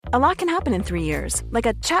A lot can happen in 3 years, like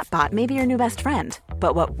a chatbot may be your new best friend.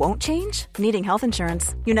 But what won't change? Needing health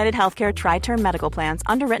insurance. United Healthcare Tri-Term Medical Plans,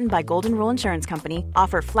 underwritten by Golden Rule Insurance Company,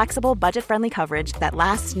 offer flexible, budget-friendly coverage that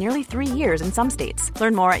lasts nearly 3 years in some states.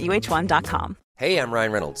 Learn more at uh1.com. Hey, I'm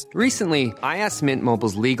Ryan Reynolds. Recently, I asked Mint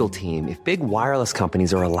Mobile's legal team if big wireless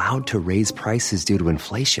companies are allowed to raise prices due to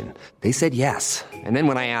inflation. They said yes. And then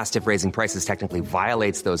when I asked if raising prices technically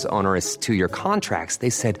violates those onerous 2-year contracts, they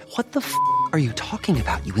said, "What the f*** are you talking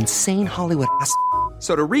about, you insane Hollywood ass?"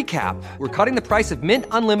 So to recap, we're cutting the price of Mint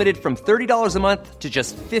Unlimited from $30 a month to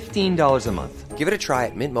just $15 a month. Give it a try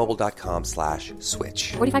at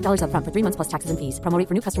mintmobile.com/switch. $45 up front for 3 months plus taxes and fees. Promo rate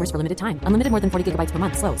for new customers for limited time. Unlimited more than 40 gigabytes per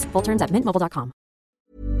month. Slows full terms at mintmobile.com.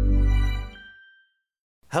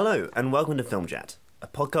 Hello, and welcome to Film Chat, a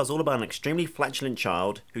podcast all about an extremely flatulent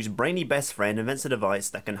child whose brainy best friend invents a device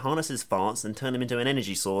that can harness his farts and turn them into an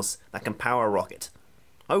energy source that can power a rocket.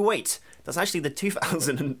 Oh wait, that's actually the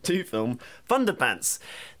 2002 film Thunderpants.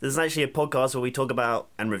 This is actually a podcast where we talk about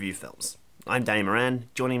and review films. I'm Danny Moran.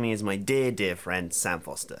 Joining me is my dear friend Sam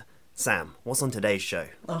Foster. Sam, what's on today's show?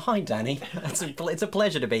 Oh, hi Danny. It's a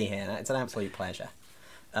pleasure to be here. It's an absolute pleasure.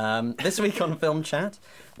 This week on Film Chat,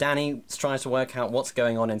 Danny tries to work out what's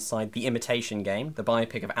going on inside The Imitation Game, the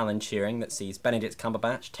biopic of Alan Turing that sees Benedict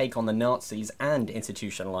Cumberbatch take on the Nazis and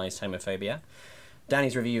institutionalised homophobia.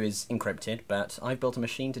 Danny's review is encrypted, but I've built a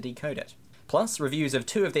machine to decode it. Plus, reviews of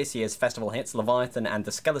 2 of this year's festival hits, Leviathan and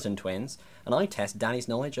The Skeleton Twins, and I test Danny's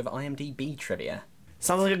knowledge of IMDb trivia.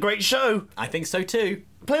 Sounds like a great show! I think so too.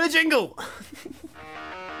 Play the jingle!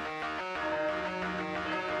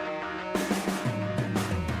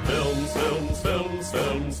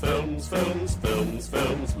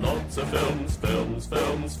 Films, lots of films, movies,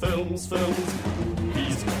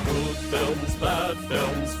 good films, bad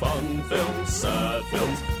films, fun films, sad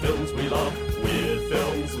films, films we love, weird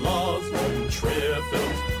films, Lars von Trier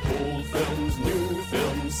films, old films, new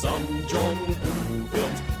films, some John Woo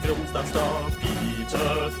films, films that star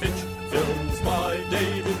Peter Finch, films by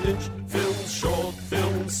David Lynch, films short,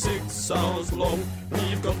 films 6 hours long,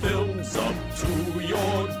 we've got films up to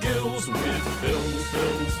your gills with films,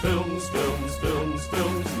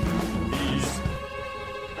 movies.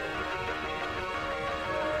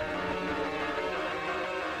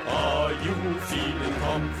 Are you feeling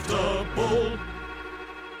comfortable?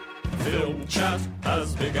 Film Chat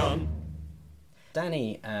has begun.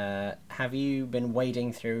 Danny, have you been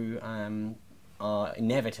wading through our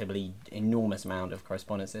inevitably enormous amount of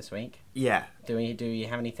correspondence this week? Yeah. Do you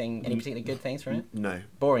have any particularly good things from it? No.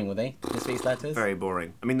 Boring, were they, this week's letters? Very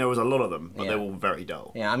boring. I mean, there was a lot of them, but Yeah. they were all very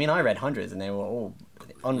dull. Yeah, I mean, I read hundreds and they were all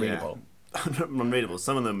unreadable. Yeah. Unreadable.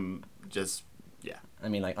 Some of them just, I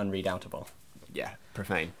mean, like, unreadoutable. yeah,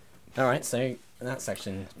 profane. All right, so that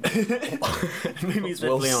section Moving we'll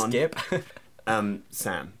swiftly on. skip.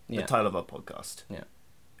 Sam, Yeah. the title of our podcast. Yeah.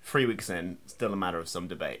 3 weeks in, still a matter of some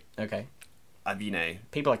debate. Okay.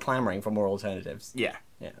 People are clamouring for more alternatives. Yeah.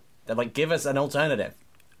 Yeah. They're like, give us an alternative.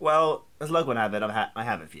 Well, as luck would have it, I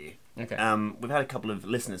have a few. Okay. We've had a couple of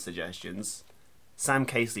listener suggestions. Sam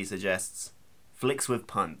Casey suggests flicks with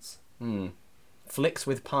puns. Flicks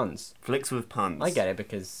with puns. Flicks with puns. I get it,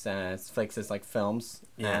 because flicks is like films,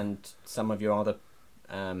 Yeah. and some of your other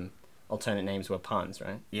alternate names were puns,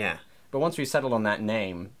 right? Yeah. But once we settled on that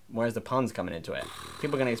name, where's the puns coming into it?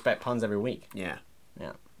 People are going to expect puns every week. Yeah.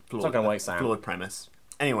 Yeah. Flawed, It's not going to work, Sam. Flawed premise.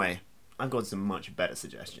 Anyway, I've got some much better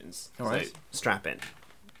suggestions. All right. So, strap in.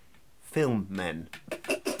 Film men.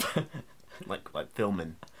 like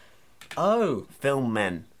filming. Oh! Film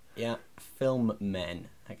men. Yeah. Film men.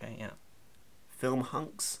 Okay, yeah. Film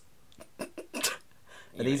hunks. Are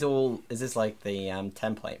these all... Is this like the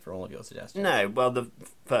template for all of your suggestions? No, well, the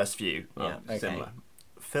first few are Yeah, okay. similar.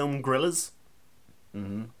 Film grillers.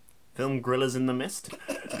 Mm-hmm. Film grillers in the mist.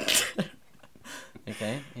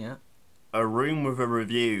 Okay, yeah. A room with a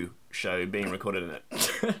review show being recorded in it.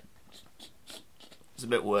 It's a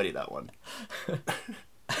bit wordy, that one.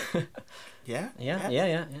 Yeah?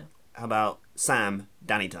 Yeah. How about Sam,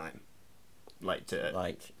 Danny time? Like,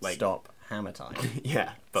 Stop, hammer time.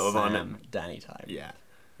 yeah, but with on Sam, Danny time. Yeah.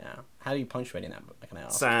 Yeah. How are you punctuating that, can I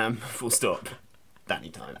ask? Sam, full stop. Danny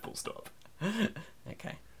time, full stop.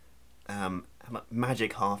 Okay. How about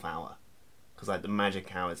magic half hour? Because like the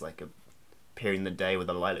magic hour is like a period in the day where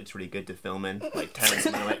the light looks really good to film in. Like Terrence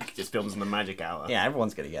Malick just films in the magic hour. Yeah,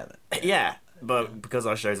 everyone's going to get it. Yeah, but because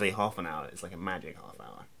our show's only half an hour, it's like a magic half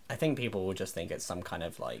hour. I think people will just think it's some kind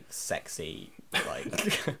of like sexy,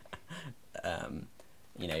 like,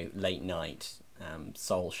 late night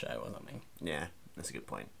soul show or something. Yeah, that's a good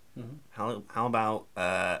point. Mm-hmm. How about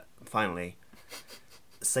finally,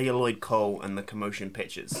 Celluloid Cole and the Commotion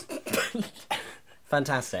Pictures?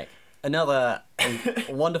 Fantastic. Another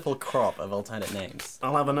wonderful crop of alternate names.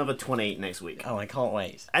 I'll have another 20 next week. Oh, I can't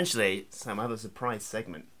wait. Actually, Sam, I have a surprise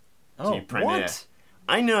segment Oh, to premiere. what?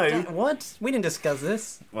 I know. What? We didn't discuss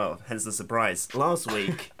this. Well, hence the surprise. Last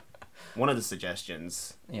week, one of the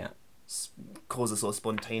suggestions Yeah. caused a sort of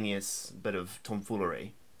spontaneous bit of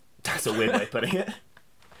tomfoolery. That's a weird way of putting it.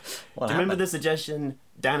 What Do you remember happened? the suggestion,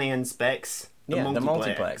 Danny and Specs? Yeah, the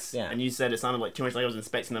multiplex, yeah. And you said it sounded like too much like I was in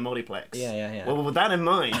Specs in the multiplex. Yeah. Well, with that in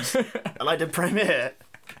mind, I'd like to premiere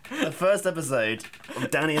the first episode of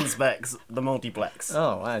Danny and Specs, the multiplex.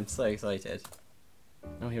 Oh, I'm so excited.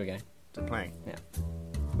 Oh, here we go. To playing. Yeah.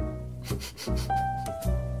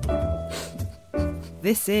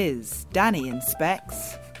 This is Danny and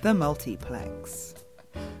Specs, the multiplex.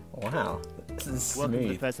 Wow. This is Welcome to the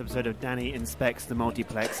smooth. first episode of Danny Inspects the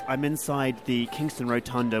Multiplex. I'm inside the Kingston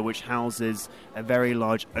Rotunda, which houses a very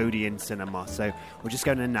large Odeon cinema. So we're just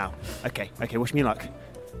going in now. Okay, wish me luck.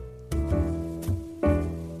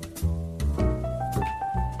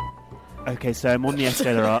 Okay, so I'm on the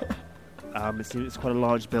escalator up. It's quite a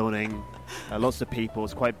large building, lots of people.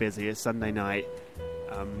 It's quite busy. It's Sunday night.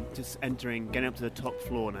 Just getting up to the top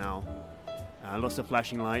floor now. Lots of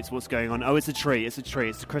flashing lights. What's going on? Oh, it's a tree. It's the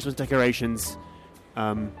Christmas decorations.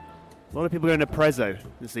 A lot of people going to Prezzo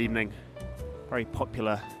this evening. Very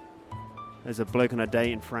popular. There's a bloke on a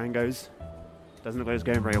date in Frango's. Doesn't look like it's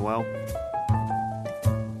going very well.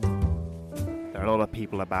 There are a lot of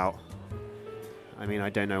people about. I mean, I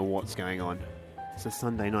don't know what's going on. It's a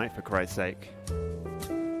Sunday night, for Christ's sake.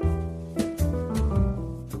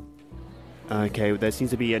 Okay, there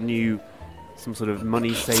seems to be some sort of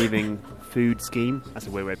money-saving food scheme. That's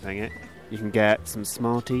a weird way of putting it. You can get some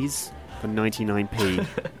Smarties for 99p.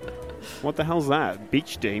 What the hell's that?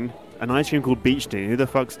 Beach Ding? An ice cream called Beach Ding?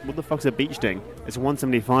 What the fuck's a Beach Ding? It's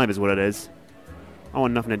 175 is what it is. I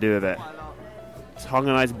want nothing to do with it. It's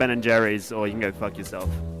harmonized Ben & Jerry's, or you can go fuck yourself.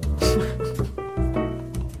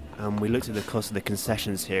 We looked at the cost of the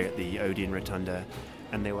concessions here at the Odeon Rotunda,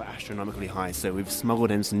 and they were astronomically high, so we've smuggled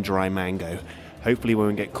in some dry mango. Hopefully we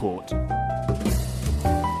won't get caught.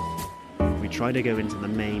 We tried to go into the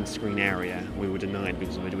main screen area. We were denied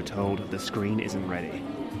because we were told the screen isn't ready.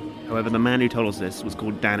 However, the man who told us this was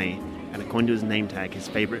called Danny, and according to his name tag, his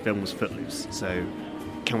favourite film was Footloose, so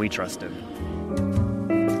can we trust him?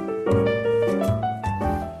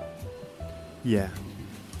 Yeah,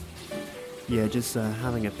 just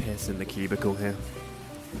having a piss in the cubicle here.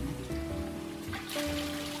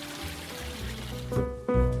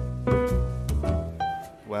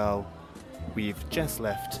 Well, we've just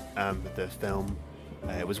left the film.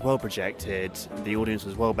 It was well projected, the audience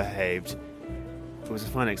was well behaved. It was a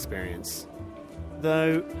fun experience.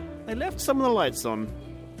 Though, they left some of the lights on.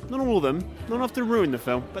 Not all of them, not enough to ruin the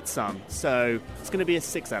film, but some. So, it's going to be a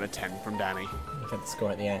 6 out of 10 from Danny. Look at the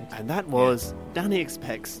score at the end. And that was Danny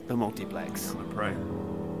Expects the Multiplex. I'm a pro.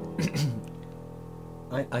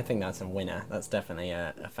 I think that's a winner. That's definitely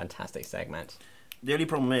a fantastic segment. The only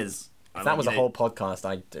problem is... If that was a whole podcast,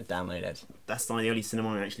 I'd download it. That's not the only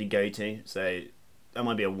cinema I actually go to, so that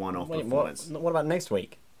might be a one-off performance. What about next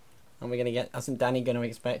week? Isn't Danny going to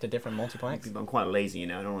expect a different multiplex? I'm quite lazy, you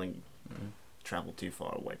know. I don't want to travel too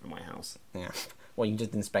far away from my house. Yeah. Well, you can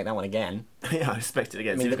just inspect that one again. Yeah, I expect it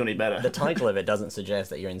again. See if it's going to be better. The title of it doesn't suggest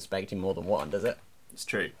that you're inspecting more than one, does it? It's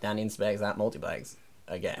true. Danny inspects that multiplex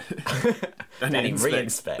again. Danny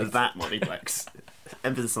re-inspects that multiplex.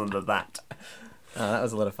 Emphasis on the that. That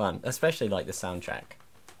was a lot of fun, especially like the soundtrack.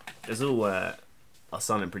 There's all our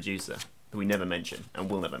silent producer, who we never mention and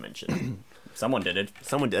will never mention. Someone did it.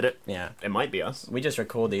 Someone did it. Yeah. It might be us. We just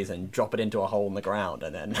record these and drop it into a hole in the ground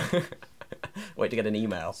and then wait to get an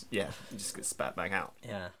email. Yeah, it just gets spat back out.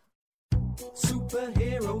 Yeah.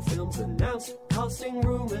 Superhero films announced, casting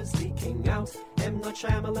rumours leaking out. M. Night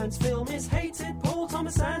Shyamalan's film is hated, Paul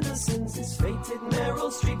Thomas Anderson's is fated,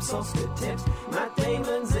 Meryl Streep's Oscar tips, Matt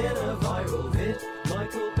Damon's in a viral vid,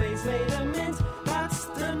 Michael Bay's made a mint. That's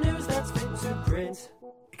the news that's fit to print.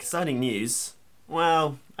 Exciting news.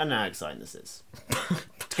 Well, I don't know how exciting this is.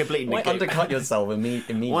 It's completely Why undercut yourself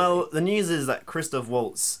immediately? Well, the news is that Christoph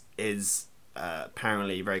Waltz is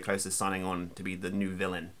apparently very close to signing on to be the new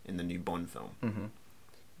villain in the new Bond film. Mm-hmm.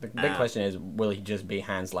 The big question is, will he just be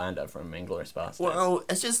Hans Landa from Inglourious Basterds? Well,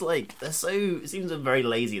 it's just like, it seems very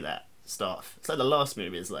lazy, that stuff. It's like the last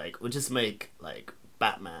movie is like, we'll just make like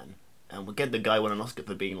Batman and we'll get the guy who won an Oscar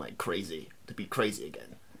for being like crazy to be crazy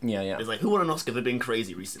again. Yeah. It's like, who won an Oscar for being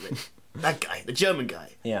crazy recently? That guy, the German guy.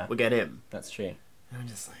 Yeah. We'll get him. That's true. And I'm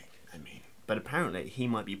just like, but apparently he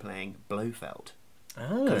might be playing Blofeld.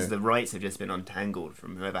 Oh. Because the rights have just been untangled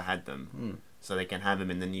from whoever had them. So they can have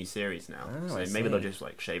him in the new series now. Oh, so I maybe see. they'll just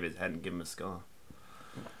like shave his head and give him a scar.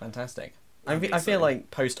 Fantastic. I feel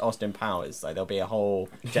like post Austin Powers, like there'll be a whole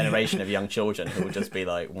generation of young children who will just be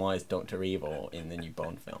like, "Why is Doctor Evil in the new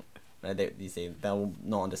Bond film?" You see, they'll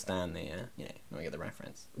not understand the, not get the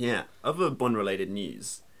reference. Yeah. Other Bond-related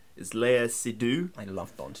news is Léa Seydoux. I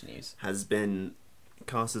love Bond news. Has been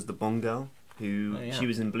cast as the Bond girl, who she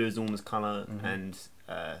was in Blue Is the Warmest Colour and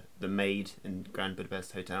The Maid in Grand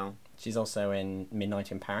Budapest Hotel. She's also in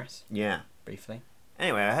Midnight in Paris. Yeah. Briefly.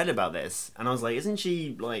 Anyway, I heard about this, and I was like, isn't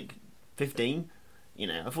she, 15?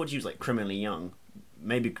 I thought she was, criminally young.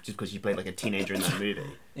 Maybe just because she played, a teenager in that movie.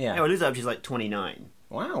 Yeah. Anyway, it looks like she's, 29.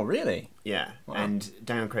 Wow, really? Yeah. Wow. And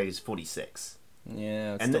Daniel Craig is 46.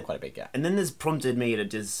 Yeah, it's still quite a big gap. And then this prompted me to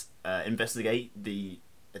just investigate the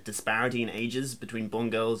disparity in ages between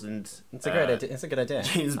Bond girls and... It's a great idea. It's a good idea.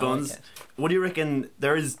 James Bonds. What do you reckon?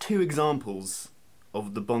 There is 2 examples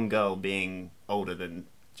of the Bond girl being older than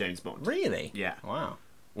James Bond. Really? Yeah. Wow.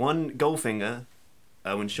 One, Goldfinger,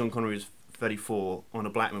 when Sean Connery was 34, Honor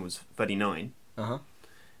Blackman was 39. Uh-huh.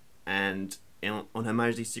 And on Her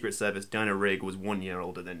Majesty's Secret Service, Diana Rigg was 1 year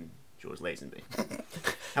older than George Lazenby.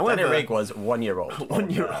 However, Diana Rigg was 1 year old. 1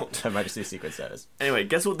 year old. Her Majesty's Secret Service. Anyway,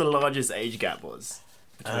 guess what the largest age gap was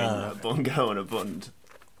between a Bond girl and a Bond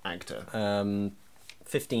actor?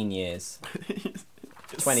 15 years.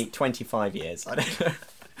 25 years. I don't know.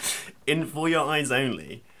 In For Your Eyes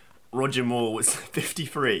Only, Roger Moore was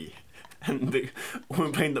 53, and the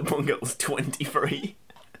woman playing the Bond girl was 23.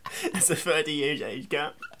 It's a 30-year age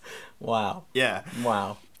gap. Wow. Yeah.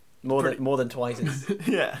 Wow. More than twice as...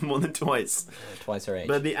 Yeah, more than twice. Twice her age.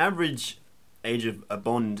 But the average age of a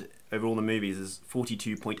Bond over all the movies is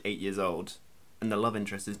 42.8 years old, and the love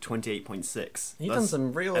interest is 28.6. You've done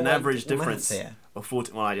some real an average difference here. Of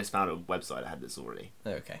 40. Well, I just found a website that had this already.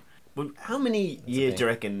 Okay. Well, how many years do you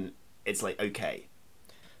reckon it's okay?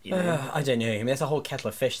 I don't know. I mean, there's a whole kettle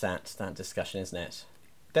of fish that discussion, isn't it?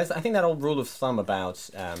 I think that old rule of thumb about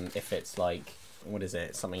if it's what is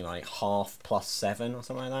it? Something like half plus 7 or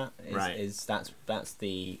something like that. Is that's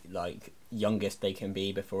the youngest they can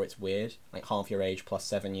be before it's weird. Half your age plus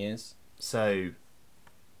 7 years. So,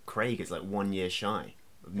 Craig is 1 year shy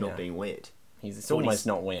of not being weird. It's almost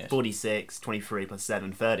not weird. 46, 23 plus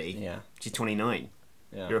 7, 30. Yeah. She's 29.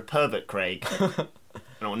 Yeah. You're a pervert, Craig. I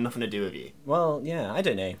don't want nothing to do with you. Well, yeah, I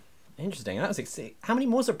don't know. Interesting. That was how many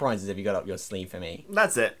more surprises have you got up your sleeve for me?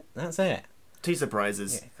 That's it. That's it. 2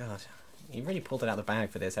 surprises. Yeah, God. You really pulled it out of the bag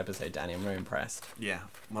for this episode, Danny. I'm very impressed. Yeah.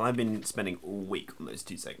 Well, I've been spending all week on those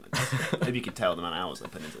 2 segments. Maybe you could tell the amount of hours I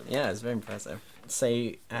put into them. Yeah, it's very impressive.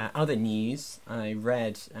 So, other news. I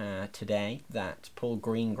read today that Paul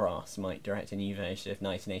Greengrass might direct a new version of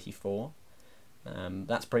 1984.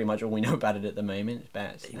 That's pretty much all we know about it at the moment.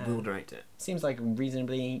 But he will direct it. Seems like a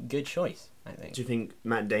reasonably good choice, I think. Do you think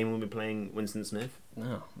Matt Damon will be playing Winston Smith?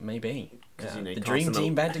 No, maybe. The dream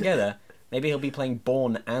team band together. Maybe he'll be playing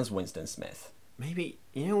Bourne as Winston Smith. Maybe.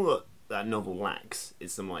 You know what that novel lacks?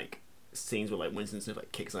 Is some scenes where Winston Smith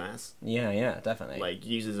kicks ass. Yeah, definitely.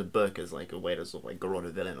 Uses a book as a way to sort of garrote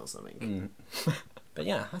a villain or something. But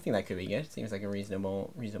yeah, I think that could be good. Seems like a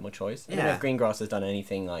reasonable choice. I Yeah. don't know if Greengrass has done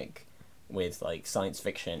anything with science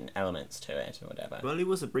fiction elements to it or whatever. Well, he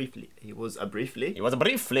was briefly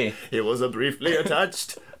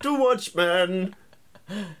attached to Watchmen.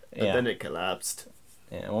 But then it collapsed.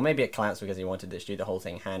 Yeah, well, maybe it collapsed because he wanted to do the whole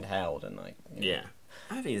thing handheld and Yeah,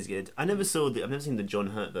 I think it's good. I've never seen the John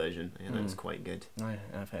Hurt version. I know it's quite good.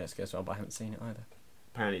 I've heard it's good as well, but I haven't seen it either.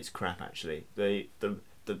 Apparently, it's crap. Actually, the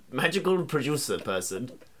magical producer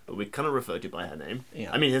person, we kind of refer to by her name.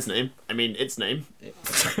 Yeah. I mean his name. I mean its name.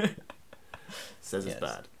 Says it's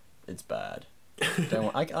bad. It's bad.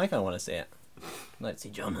 I kind of want to see it. Let's see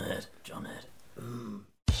John Hurt.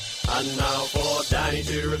 And now for Danny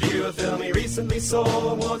to review a film he recently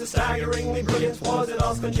saw. Was it staggeringly brilliant? Was it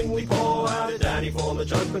ass-clenchingly poor? How did Danny form a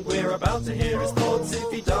judgment? We're about to hear his thoughts. If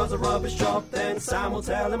he does a rubbish job, then Sam will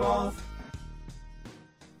tell him off.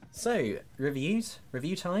 So, review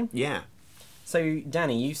time? Yeah. So,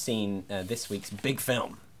 Danny, you've seen this week's big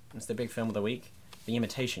film. It's the big film of the week, The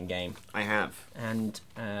Imitation Game. I have. And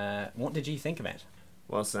what did you think of it?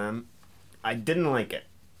 Well, Sam, I didn't like it.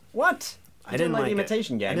 What? I didn't like The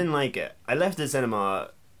Imitation Game? I didn't like it. I left the cinema,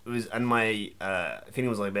 and my feeling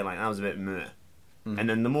was a bit that was a bit meh. And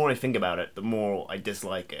then the more I think about it, the more I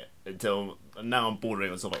dislike it. Until now I'm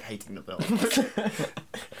bordering on sort of hating the film.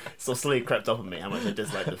 So slowly crept up on me how much I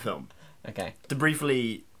dislike the film. Okay. To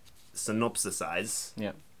briefly synopsisize,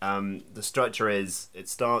 yeah. The structure is, it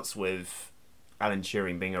starts with Alan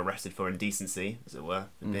Turing being arrested for indecency, as it were,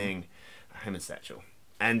 being a homosexual.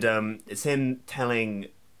 And it's him telling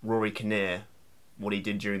Rory Kinnear what he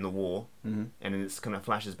did during the war, and then it kind of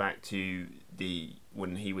flashes back to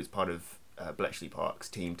when he was part of Bletchley Park's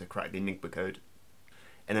team to crack the Enigma code,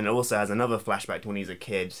 and then it also has another flashback to when he's a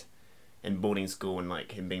kid in boarding school and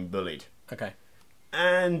like him being bullied. Okay.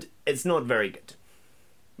 And it's not very good.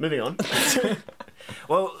 Moving on.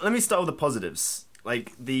 Well, let me start with the positives.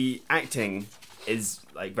 Like, the acting is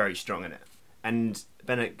like very strong in it, and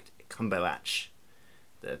Benedict Cumberbatch,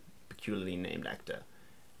 the peculiarly named actor,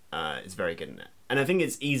 is very good in it. And I think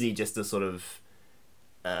it's easy just to sort of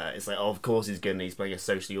it's like, oh, of course he's good and he's playing a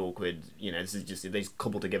socially awkward, this is just, they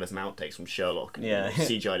cobbled together some outtakes from Sherlock and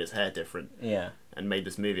CGI'd his hair different and made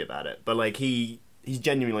this movie about it. But like he's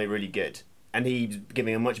genuinely really good, and he's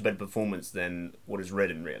giving a much better performance than what is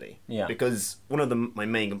written, really. Yeah. Because one of my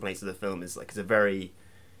main complaints of the film is like it's a very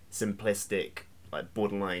simplistic, like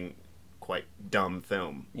borderline quite dumb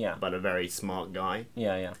film about a very smart guy.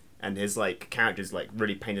 Yeah. And his like character's like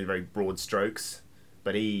really painted very broad strokes,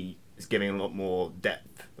 but he is giving a lot more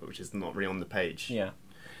depth, which is not really on the page. Yeah.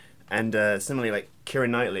 And similarly, like Keira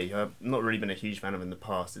Knightley, who I've not really been a huge fan of in the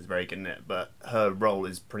past, is very good in it, but her role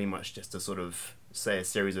is pretty much just to sort of say a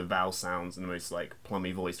series of vowel sounds in the most like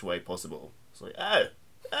plummy voiced way possible. It's like,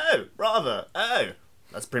 oh, rather, oh.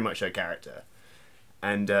 That's pretty much her character.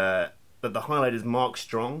 And but the highlight is Mark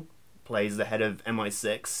Strong plays the head of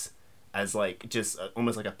MI6 as like just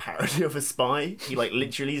almost like a parody of a spy. He like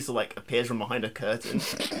literally sort of like appears from behind a curtain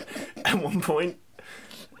at one point.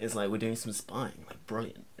 It's like, we're doing some spying, like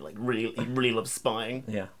brilliant. Like he really loves spying.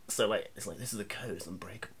 Yeah. So like it's like, this is the code, it's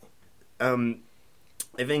unbreakable.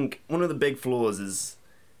 I think one of the big flaws is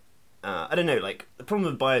I don't know, like the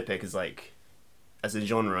problem with biopic is like as a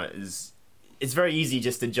genre is it's very easy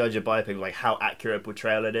just to judge a biopic like how accurate a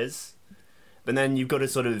portrayal it is. But then you've got to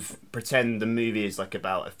sort of pretend the movie is like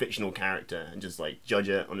about a fictional character and just like judge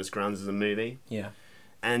it on its grounds as a movie. Yeah.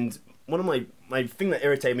 And one of my thing that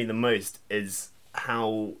irritated me the most is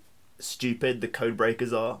how stupid the code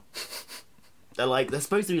breakers are. They're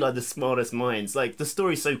supposed to be like the smartest minds. Like the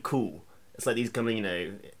story's so cool. It's like these coming,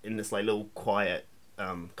 in this like little quiet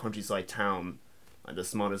countryside town, like the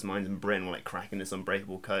smartest minds in Britain were like cracking this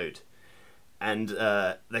unbreakable code. And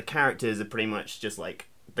the characters are pretty much just like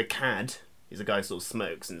the cad. He's a guy who sort of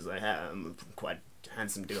smokes and is like, hey, I'm quite a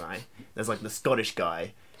handsome guy. There's like the Scottish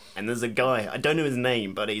guy, and there's a guy, I don't know his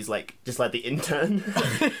name, but he's like just like the intern.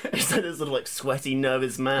 He's like this sort of like sweaty,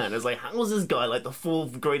 nervous man. It's like, how was this guy like the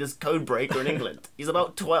fourth greatest code breaker in England? He's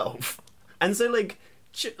about 12. And so like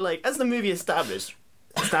as the movie establishes,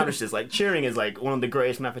 like Turing is like one of the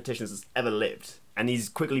greatest mathematicians that's ever lived, and he's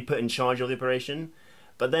quickly put in charge of the operation.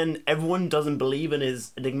 But then everyone doesn't believe in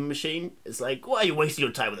his Enigma machine. It's like, why are you wasting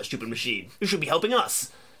your time with that stupid machine? You should be helping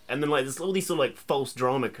us. And then like there's all these sort of like false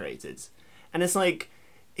drama created. And it's like,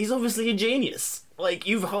 he's obviously a genius. Like,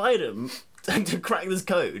 you've hired him to crack this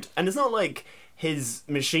code. And it's not like his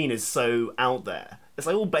machine is so out there. It's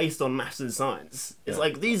like all based on maths and science. It's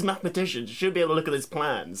like these mathematicians should be able to look at his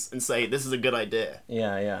plans and say, this is a good idea.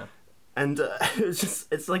 Yeah. And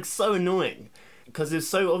it's like so annoying. Because it's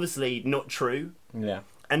so obviously not true. Yeah.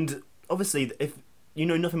 And obviously, if you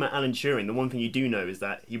know nothing about Alan Turing, the one thing you do know is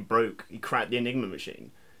that he cracked the Enigma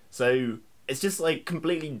machine. So it's just like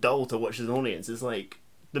completely dull to watch as an audience. It's like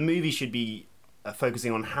the movie should be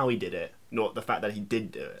focusing on how he did it, not the fact that he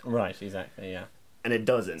did do it. Right, exactly, yeah. And it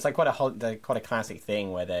doesn't. It's like quite a classic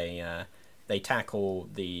thing where they tackle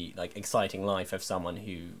the like exciting life of someone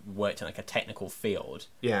who worked in like a technical field,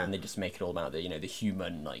 and they just make it all about the the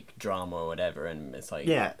human like drama or whatever, and it's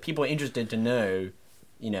like people are interested to know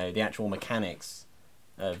the actual mechanics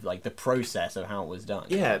of like the process of how it was done.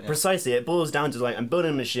 Yeah, precisely. It boils down to like, I'm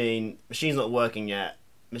building a machine's not working yet,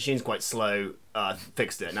 machine's quite slow,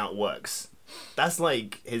 fixed it, now it works. That's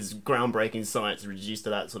like his groundbreaking science reduced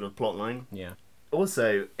to that sort of plot line. Yeah.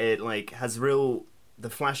 Also, it like has the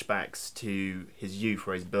flashbacks to his youth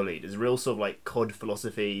where he's bullied is real sort of like COD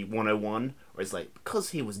philosophy 101, where it's like,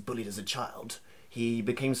 because he was bullied as a child, he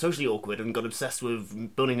became socially awkward and got obsessed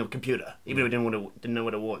with building a computer, even though he didn't know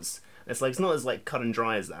what it was. It's like, it's not as like cut and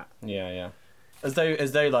dry as that. Yeah. As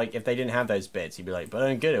though like if they didn't have those bits, he'd be like, but I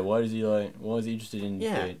don't get it. Why is he interested in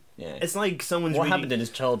it? Yeah. It's like what happened in his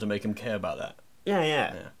child to make him care about that?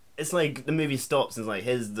 Yeah. It's like the movie stops and it's like,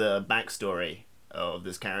 here's the backstory of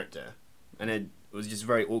this character, and it was just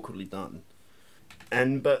very awkwardly done.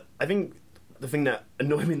 But I think the thing that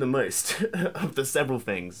annoyed me the most of the several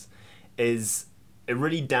things is it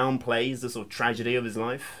really downplays the sort of tragedy of his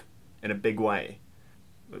life in a big way.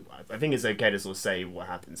 I think it's okay to sort of say what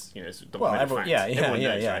happens, it's documented fact. Everyone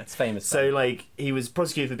knows, right? It's famous. So like, he was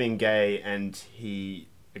prosecuted for being gay, and he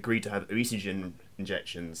agreed to have oestrogen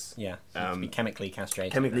injections. Yeah, to be chemically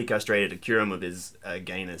castrated. Chemically castrated to cure him of his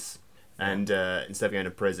gayness. And instead of going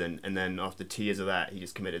to prison, and then after 2 years of that, he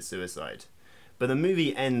just committed suicide. But the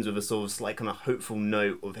movie ends with a sort of slight kind of hopeful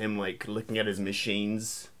note of him like looking at his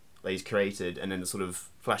machines that he's created, and then the sort of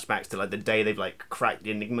flashbacks to like the day they've like cracked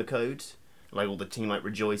the Enigma code, like all the team like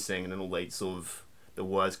rejoicing, and then all the sort of the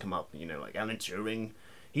words come up, you know, like Alan Turing,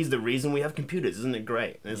 he's the reason we have computers, isn't it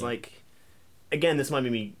great? And it's like, again, this might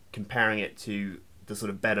be me comparing it to the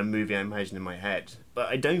sort of better movie I imagine in my head, but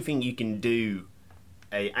I don't think you can do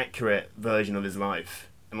a accurate version of his life,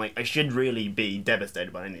 and like I should really be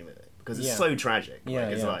devastated by any of it because it's so tragic, like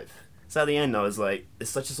his life. So at the end, I was like, it's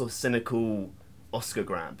such a sort of cynical Oscar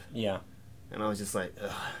grab. Yeah. And I was just like,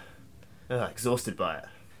 exhausted by it.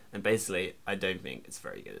 And basically, I don't think it's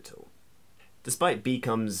very good at all. Despite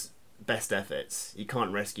Beacom's best efforts, you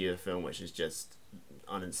can't rescue a film which is just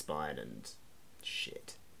uninspired and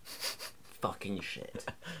shit. Fucking shit.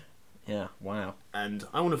 Yeah, wow. And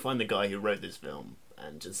I want to find the guy who wrote this film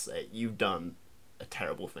and just say, you've done a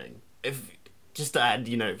terrible thing. If, just to add,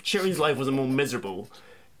 you know, if Turing's life was more miserable,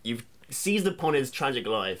 you've seized upon his tragic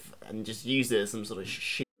life and just used it as some sort of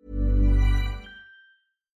shit.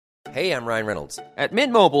 Hey, I'm Ryan Reynolds. At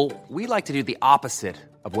Mint Mobile, we like to do the opposite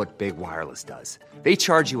of what Big Wireless does. They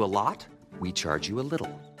charge you a lot, we charge you a little.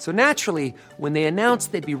 So naturally, when they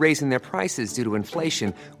announced they'd be raising their prices due to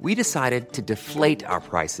inflation, we decided to deflate our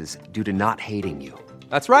prices due to not hating you.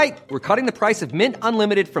 That's right. We're cutting the price of Mint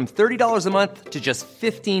Unlimited from $30 a month to just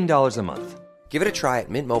 $15 a month. Give it a try at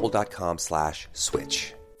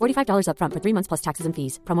mintmobile.com/switch. $45 up front for 3 months plus taxes and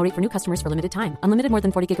fees. Promo rate for new customers for limited time. Unlimited more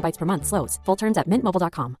than 40 gigabytes per month. Slows full terms at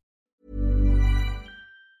mintmobile.com.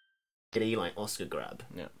 Like Oscar grab.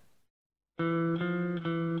 Yeah.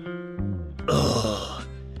 Oh,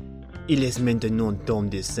 il est maintenant temps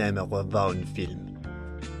de scène à revoir un film.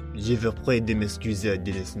 Je veux près de m'excuser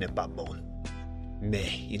de ce n'est pas bon.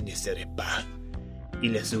 Mais il ne serait pas.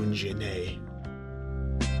 Il est un génie.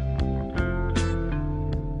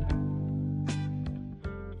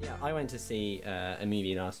 Yeah, I went to see a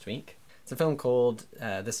movie last week. It's a film called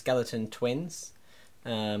The Skeleton Twins.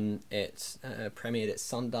 It premiered at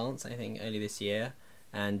Sundance, I think, early this year,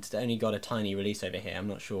 and it only got a tiny release over here. I'm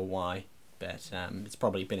not sure why, but it's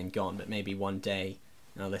probably been and gone, but maybe one day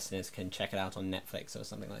our listeners can check it out on Netflix or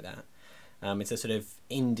something like that. It's a sort of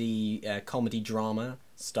indie comedy drama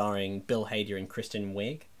starring Bill Hader and Kristen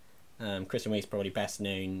Wiig. Kristen Wiig's probably best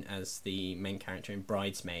known as the main character in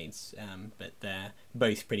Bridesmaids, but they're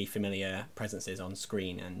both pretty familiar presences on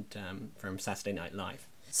screen and from Saturday Night Live.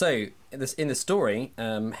 So, in the story,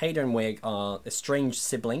 Hader and Wiig are estranged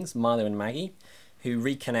siblings, Milo and Maggie, who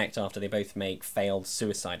reconnect after they both make failed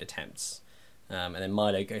suicide attempts. And then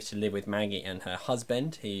Milo goes to live with Maggie and her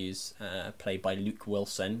husband, who's played by Luke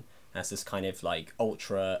Wilson, as this kind of like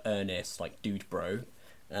ultra earnest, like dude bro.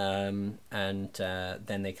 And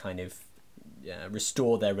then they kind of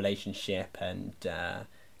restore their relationship and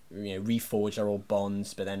reforge their old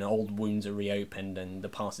bonds, but then old wounds are reopened and the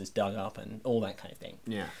past is dug up and all that kind of thing.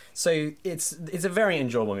 Yeah. So it's a very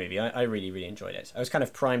enjoyable movie. I really, really enjoyed it. I was kind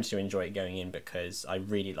of primed to enjoy it going in because I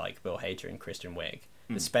really like Bill Hader and Kristen Wiig,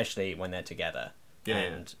 especially when they're together. Yeah.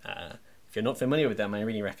 And if you're not familiar with them, I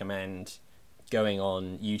really recommend going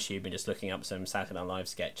on YouTube and just looking up some Saturday Night Live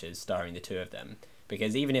sketches starring the two of them,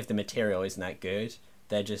 because even if the material isn't that good,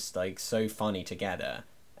 they're just like so funny together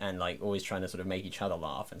and like always trying to sort of make each other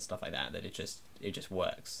laugh and stuff like that it just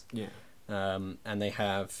works. Yeah. And they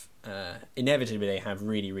have inevitably they have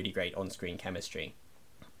really, really great on-screen chemistry,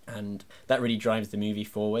 and that really drives the movie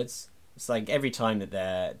forwards. It's like every time that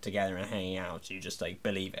they're together and hanging out, you just like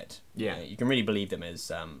believe it. Yeah. You can really believe them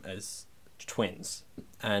as twins.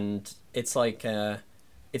 And it's like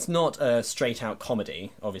it's not a straight out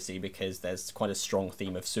comedy, obviously, because there's quite a strong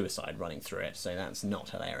theme of suicide running through it, so that's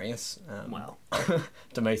not hilarious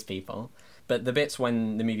to most people. But the bits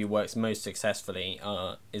when the movie works most successfully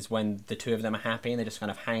is when the two of them are happy and they're just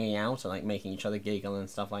kind of hanging out and like making each other giggle and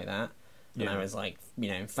stuff like that. And I was like,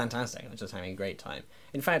 fantastic. I was just having a great time.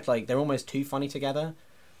 In fact, like, they're almost too funny together.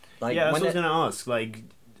 Like, yeah, I was going to ask, like,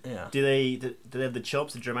 yeah. Do they have the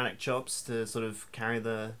chops, the dramatic chops, to sort of carry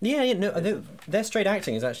the... Yeah, no, their straight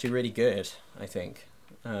acting is actually really good, I think.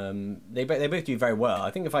 They both do very well. I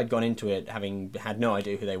think if I'd gone into it having had no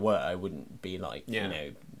idea who they were, I wouldn't be like,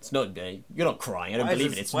 it's not... You're not crying, I don't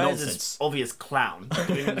believe it, it's nonsense. Why is this obvious clown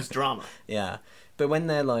doing this drama? Yeah, but when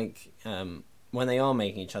they're like... when they are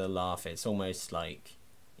making each other laugh, it's almost like...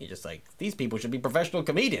 You're just like, these people should be professional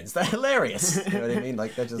comedians. They're hilarious. You know what I mean?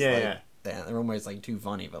 Like, they're just they're almost like too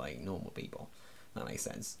funny for like normal people. That makes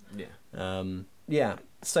sense. Yeah. Yeah.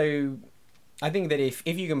 So I think that if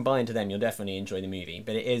you can buy into them, you'll definitely enjoy the movie.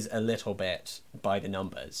 But it is a little bit by the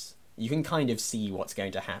numbers. You can kind of see what's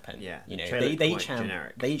going to happen. Yeah, you know, the they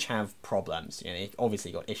trailer's each have problems. You know, they've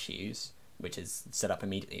obviously got issues, which is set up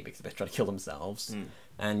immediately because they're trying to kill themselves.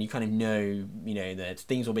 And you kind of know, you know, that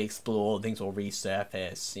things will be explored, things will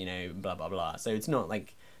resurface, you know, blah blah blah. So it's not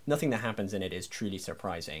like nothing that happens in it is truly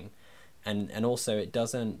surprising, and also it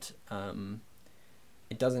doesn't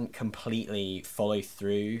completely follow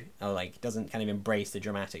through, or like doesn't kind of embrace the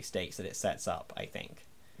dramatic stakes that it sets up. I think.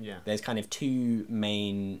 Yeah. There's kind of two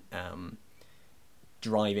main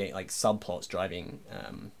driving, like subplots driving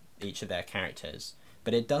each of their characters,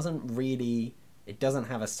 but it doesn't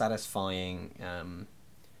have a satisfying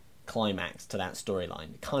climax to that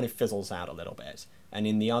storyline. It kind of fizzles out a little bit. And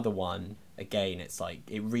in the other one, again, it's like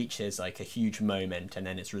it reaches like a huge moment and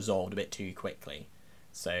then it's resolved a bit too quickly.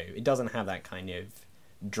 So it doesn't have that kind of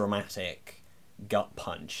dramatic gut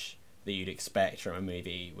punch that you'd expect from a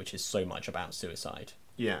movie which is so much about suicide.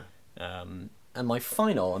 Yeah. And my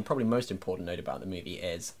final and probably most important note about the movie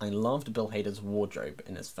is I loved Bill Hader's wardrobe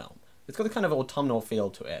in this film. It's got a kind of autumnal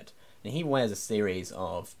feel to it. And he wears a series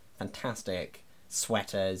of fantastic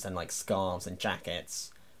sweaters and like scarves and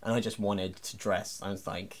jackets, and I just wanted to dress. I was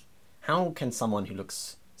like, how can someone who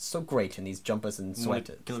looks so great in these jumpers and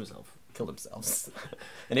sweaters kill themselves?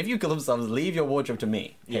 And if you kill themselves, leave your wardrobe to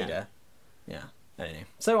me, Hader. Yeah. Anyway,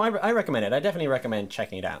 so I recommend it. I definitely recommend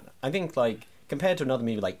checking it out. I think like compared to another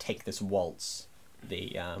movie like Take This Waltz,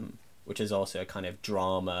 which is also a kind of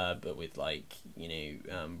drama but with like, you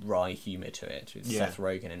know, wry humor to it with Seth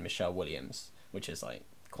Rogen and Michelle Williams, which is like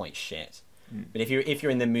quite shit. But if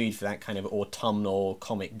you're in the mood for that kind of autumnal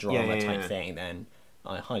comic drama type thing, then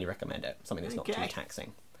I highly recommend it. Something that's not too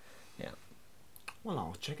taxing. Yeah. Well,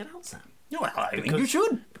 I'll check it out, Sam. No, I think you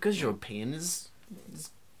should. Because your opinion is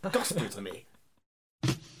gospel to me.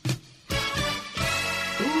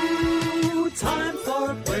 Ooh, time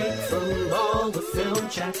for a break from all the film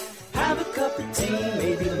chat. Have a cup of tea,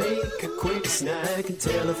 maybe make a quick snack, and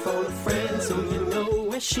telephone a friend so you know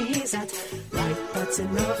where she's at. Right, that's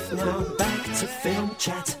enough now, back to film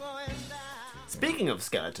chat. Speaking of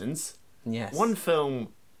skeletons, yes, one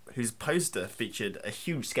film whose poster featured a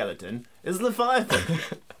huge skeleton is Leviathan.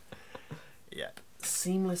 Yep,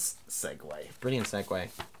 seamless segue. Brilliant segue.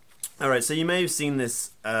 Alright, so you may have seen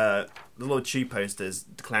this, the lot of tube posters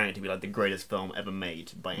declaring it to be like the greatest film ever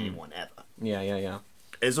made by anyone ever. Yeah.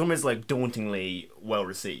 It's almost like dauntingly well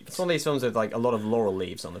received. It's one of these films with like a lot of laurel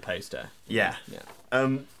leaves on the poster. Yeah.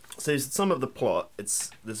 So some of the plot,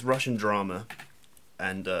 it's this Russian drama,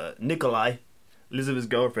 and Nikolai lives with his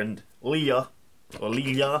girlfriend Leah,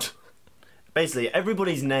 Basically,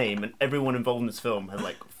 everybody's name and everyone involved in this film has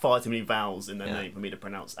like far too many vowels in their name for me to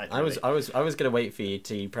pronounce accurately. I was gonna wait for you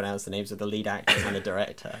to pronounce the names of the lead actor and the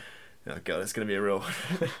director. Oh god, it's gonna be a real.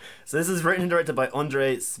 So this is written and directed by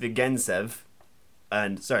Andrei Zvigintsev.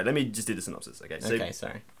 And sorry, let me just do the synopsis. Okay,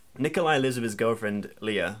 sorry. Nikolai lives with his girlfriend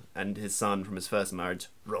Leah and his son from his first marriage,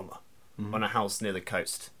 Roma, on a house near the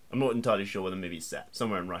coast. I'm not entirely sure where the movie's set,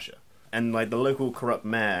 somewhere in Russia. And like the local corrupt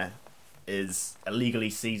mayor is illegally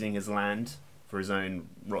seizing his land for his own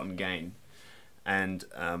rotten gain, and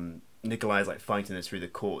Nikolai is like fighting this through the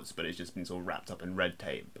courts, but it's just been sort of wrapped up in red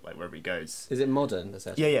tape, like wherever he goes. Is it modern?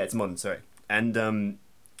 Yeah, it's modern. Sorry, and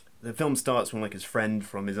the film starts from like his friend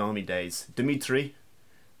from his army days, Dmitry,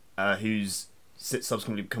 who's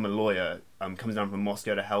subsequently become a lawyer, comes down from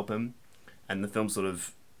Moscow to help him, and the film sort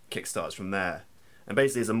of kickstarts from there. And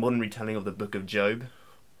basically, it's a modern retelling of the Book of Job.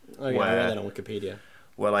 Oh yeah, I read that on Wikipedia.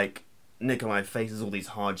 Where like Nikolai faces all these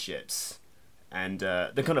hardships, and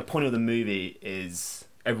the kind of point of the movie is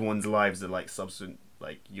everyone's lives are like subsequent,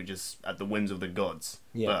 like you're just at the whims of the gods.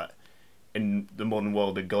 Yeah. But in the modern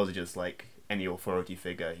world, the gods are just like any authority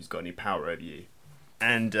figure who's got any power over you.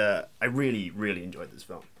 And I really, really enjoyed this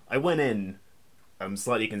film. I went in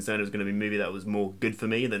slightly concerned it was going to be a movie that was more good for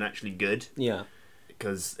me than actually good. Yeah.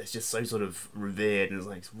 Because it's just so sort of revered, and it's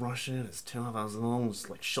like it's Russian, it's 2.5 hours long, it's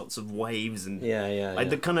like shots of waves, and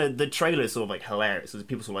the trailer is sort of like hilarious. There's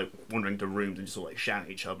people sort of like wandering to rooms and just sort of like shouting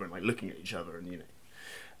at each other and like looking at each other, and you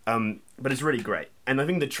know. But it's really great, and I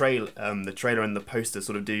think the trailer and the poster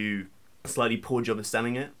sort of do a slightly poor job of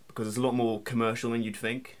selling it, because it's a lot more commercial than you'd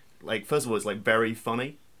think. Like first of all, it's like very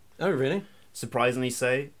funny. Oh really? Surprisingly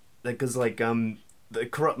so, because like the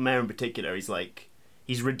corrupt mayor in particular,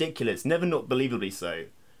 he's ridiculous, never not believably so,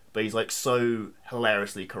 but he's like so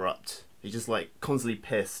hilariously corrupt. He's just like constantly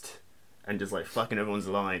pissed and just like fucking everyone's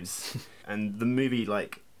lives. And the movie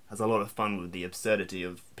like has a lot of fun with the absurdity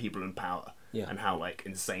of people in power and how like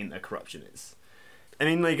insane their corruption is. I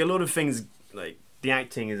mean, like a lot of things, like the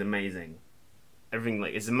acting is amazing. everything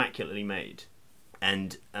like is immaculately made.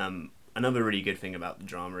 And another really good thing about the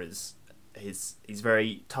drama is he's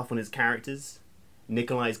very tough on his characters.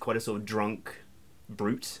 Nikolai's quite a sort of drunk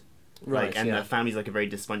brute, Right, and yeah. their family's like a very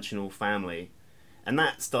dysfunctional family, and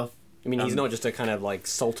that stuff. I mean, he's not just a kind of like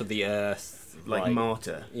salt of the earth, like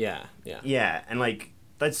martyr. Yeah. Yeah, and like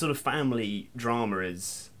that sort of family drama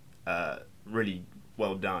is really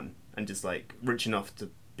well done and just like rich enough to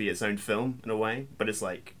be its own film in a way, but it's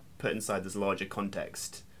like put inside this larger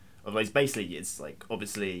context of like basically it's like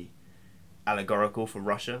obviously allegorical for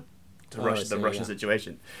Russia. The Russian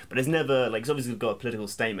situation, but it's never like it's obviously got a political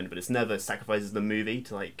statement, but it's never sacrifices the movie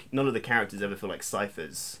to like none of the characters ever feel like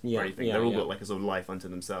ciphers or anything. They're all got like a sort of life unto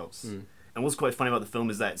themselves. And what's quite funny about the film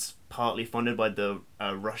is that it's partly funded by the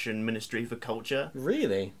Russian Ministry for Culture.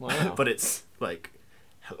 Really? Wow. But it's like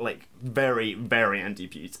very very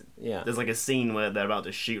anti-Putin. Yeah. There's like a scene where they're about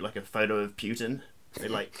to shoot like a photo of Putin.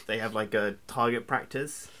 They have like a target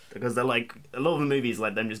practice because they're like a lot of the movies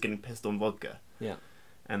like them just getting pissed on vodka. Yeah.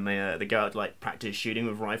 And they go out to like practice shooting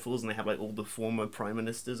with rifles, and they have like all the former prime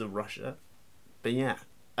ministers of Russia. But yeah,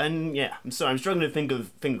 I'm sorry, I'm struggling to think of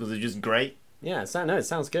things because it's just great. Yeah, it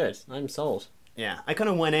sounds good. I'm sold. Yeah, I kind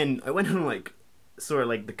of went in like saw it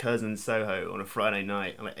like the Curzon Soho on a Friday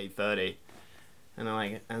night at like 8:30, and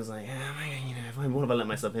I was like, what have I let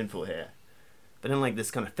myself in for here? But then like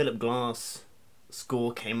this kind of Philip Glass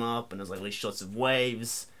score came up, and there's like these shots of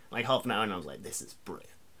waves, like half an hour, and I was like, this is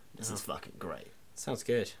brilliant. This is fucking great. Sounds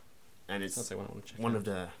good. And it's Sounds like one I want to check one out.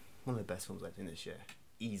 of the best films I've seen this year,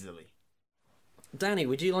 easily. Danny,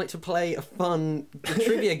 would you like to play a fun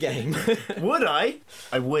trivia game? Would I?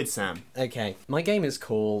 I would, Sam. Okay, my game is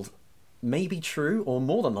called Maybe True or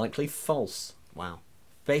More Than Likely False. Wow.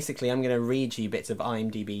 Basically, I'm going to read you bits of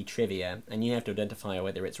IMDb trivia, and you have to identify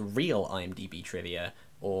whether it's real IMDb trivia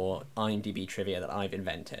or IMDb trivia that I've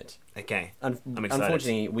invented. Okay. I'm excited.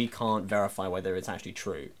 Unfortunately, we can't verify whether it's actually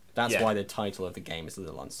true. That's Yeah. why the title of the game is a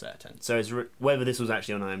little uncertain. So it's whether this was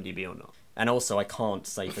actually on IMDb or not. And also, I can't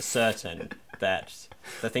say for certain that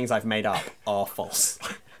the things I've made up are false.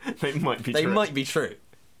 They might be They true. might be true.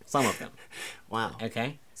 Some of them. Wow.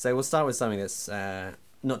 Okay, so we'll start with something that's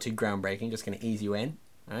not too groundbreaking, just going to ease you in.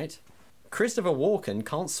 All right. Christopher Walken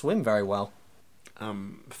can't swim very well.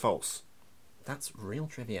 False. That's real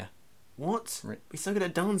trivia. What? He's so good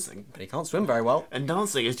at dancing. But he can't swim very well. And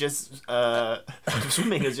dancing is just,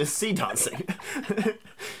 swimming is just sea dancing.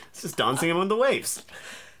 It's just dancing among the waves.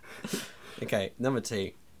 Okay, number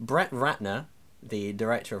 2. Brett Ratner, the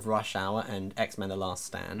director of Rush Hour and X-Men The Last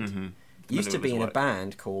Stand, used to be in a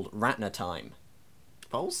band called Ratner Time.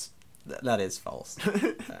 False? That is false.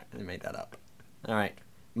 I made that up. All right.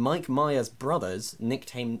 Mike Myers' brothers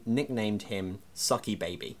nicknamed him Sucky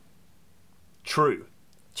Baby. True.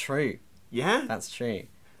 True. Yeah? That's true.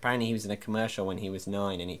 Apparently he was in a commercial when he was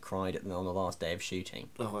 9 and he cried on the last day of shooting.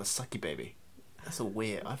 Oh, that's Sucky Baby. That's a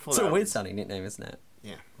weird... I thought It's a weird sounding nickname, isn't it?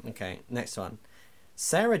 Yeah. Okay, next one.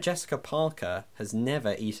 Sarah Jessica Parker has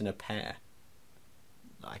never eaten a pear.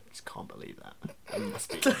 I just can't believe that.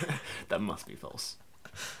 That must be false.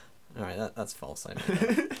 Alright, that's false. I know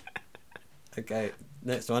that. Okay,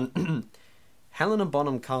 next one. Helena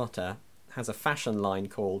Bonham Carter has a fashion line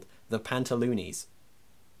called the Pantaloonies.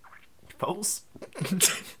 False?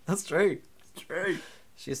 That's true. True.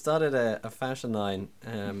 She started a fashion line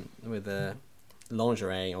with a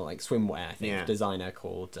lingerie or like swimwear, I think, designer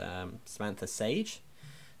called Samantha Sage.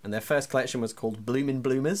 And their first collection was called Bloomin'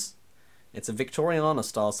 Bloomers. It's a Victoriana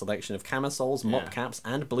style selection of camisoles, mop caps,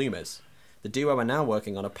 and bloomers. The duo are now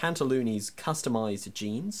working on a Pantaloonies customized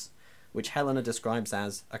jeans, which Helena describes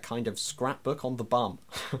as a kind of scrapbook on the bum.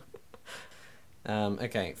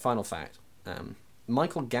 Okay, final fact.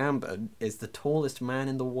 Michael Gambon is the tallest man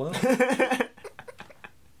in the world.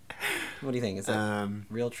 What do you think? Is that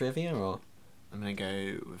real trivia or? I'm going to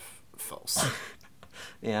go with false.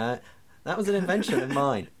 Yeah, that was an invention of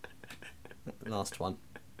mine. Last one.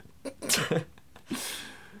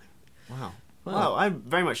 Wow. Wow, I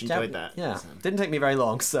very much enjoyed that. Yeah, didn't take me very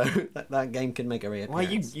long, so that game could make a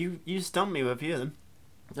reappearance. Well, you stumped me with a few of them.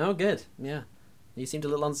 Oh, good. Yeah, you seemed a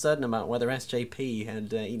little uncertain about whether SJP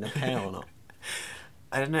had eaten a pear or not.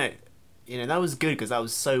 I don't know. You know, that was good because that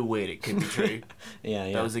was so weird it could be true.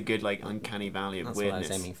 Yeah. That was a good, like, uncanny valley of That's weirdness.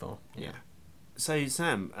 what I was aiming for. Yeah. So,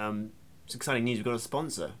 Sam, it's exciting news. We've got a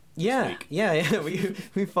sponsor. Yeah.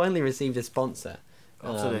 We finally received a sponsor.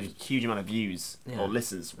 After the huge amount of views, or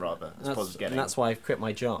listens, rather, and that's why I've quit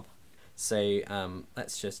my job. So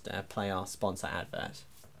let's just play our sponsor advert.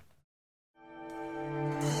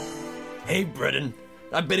 Hey, Britain.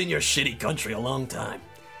 I've been in your shitty country a long time.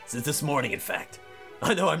 Since this morning, in fact.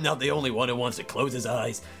 I know I'm not the only one who wants to close his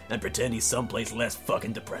eyes and pretend he's someplace less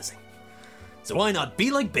fucking depressing. So why not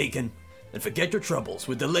be like Bacon and forget your troubles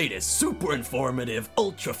with the latest super informative,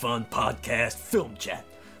 ultra fun podcast, Film Chat,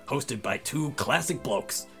 hosted by two classic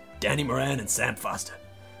blokes, Danny Moran and Sam Foster.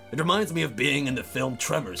 It reminds me of being in the film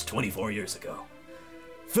Tremors 24 years ago.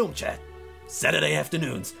 Film Chat, Saturday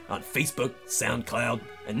afternoons on Facebook, SoundCloud,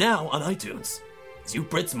 and now on iTunes. As you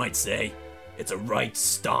Brits might say, it's a right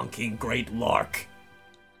stonking great lark.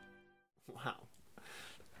 Wow.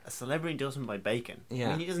 A celebrity endorsement by Bacon. Yeah. I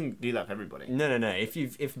mean, he doesn't do that for everybody. No.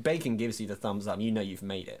 If Bacon gives you the thumbs up, you know you've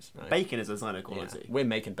made it. Right? Bacon is a sign of Yeah. quality. We're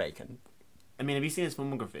making bacon. I mean, have you seen his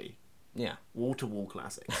filmography? Yeah. Wall-to-wall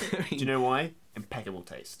classic. Do you know why? Impeccable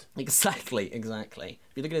taste. Exactly. If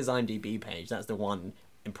you look at his IMDb page, that's the one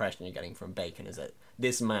impression you're getting from Bacon, is that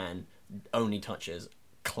this man only touches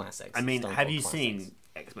classics. I mean, Stone have Cold you classics. seen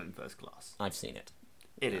X-Men First Class? I've seen it.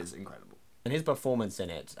 It is incredible. And his performance in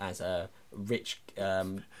it as a rich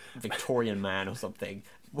Victorian man or something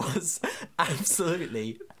was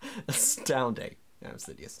absolutely astounding.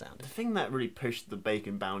 Absolutely astounding. The thing that really pushed the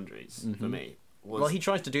Bacon boundaries for me was... Well, he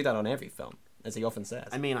tries to do that on every film, as he often says.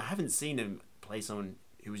 I mean, I haven't seen him play someone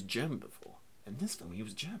who was German before. In this film, he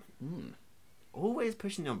was German. Always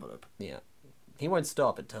pushing the envelope. Yeah. He won't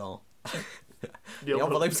stop until the envelope-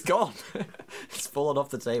 envelope's gone. It's fallen off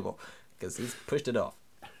the table because he's pushed it off.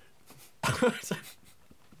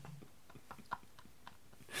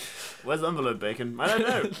 Where's the envelope, Bacon? I don't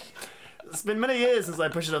know. It's been many years since I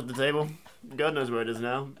pushed it off the table. God knows where it is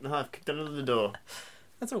now. I've kicked it under the door.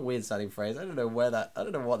 That's a weird sounding phrase. I don't know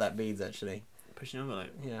what that means actually. Push the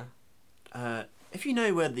envelope. Yeah. If you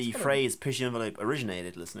know where the phrase push the envelope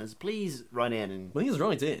originated, listeners, please write in and... Please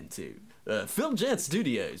write in to Film Jet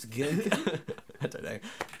Studios. I don't know.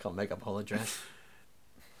 Can't make up a whole address.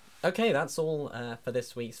 Okay, that's all for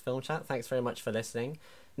this week's Film Chat. Thanks very much for listening.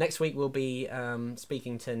 Next week we'll be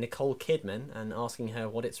speaking to Nicole Kidman and asking her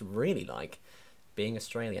what it's really like being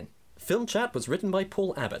Australian. Film Chat was written by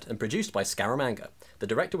Paul Abbott and produced by Scaramanga. The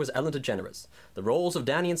director was Ellen DeGeneres. The roles of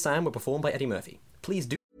Danny and Sam were performed by Eddie Murphy. Please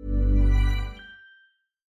do...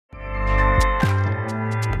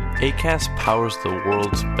 Acast powers the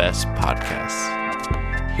world's best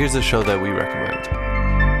podcasts. Here's a show that we recommend.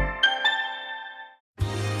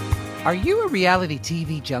 Are you a reality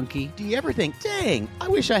TV junkie? Do you ever think, dang, I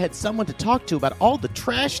wish I had someone to talk to about all the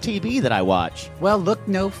trash TV that I watch? Well, look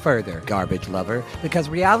no further, garbage lover, because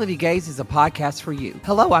Reality Gaze is a podcast for you.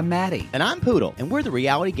 Hello, I'm Maddie. And I'm Poodle, and we're the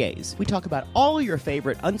Reality Gaze. We talk about all your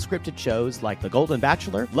favorite unscripted shows like The Golden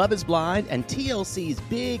Bachelor, Love is Blind, and TLC's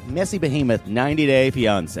big, messy behemoth, 90 Day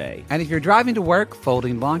Fiancé. And if you're driving to work,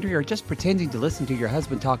 folding laundry, or just pretending to listen to your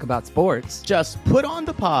husband talk about sports, just put on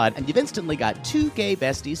the pod, and you've instantly got two gay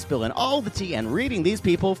besties spilling all the tea and reading these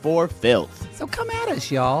people for filth. So come at us,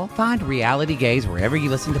 y'all. Find Reality Gaze wherever you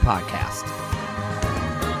listen to podcasts.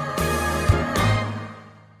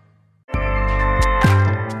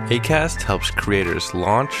 Acast helps creators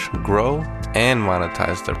launch, grow, and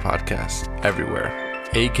monetize their podcasts everywhere.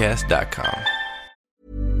 Acast.com.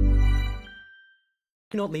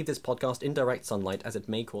 Do not leave this podcast in direct sunlight as it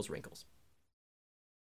may cause wrinkles.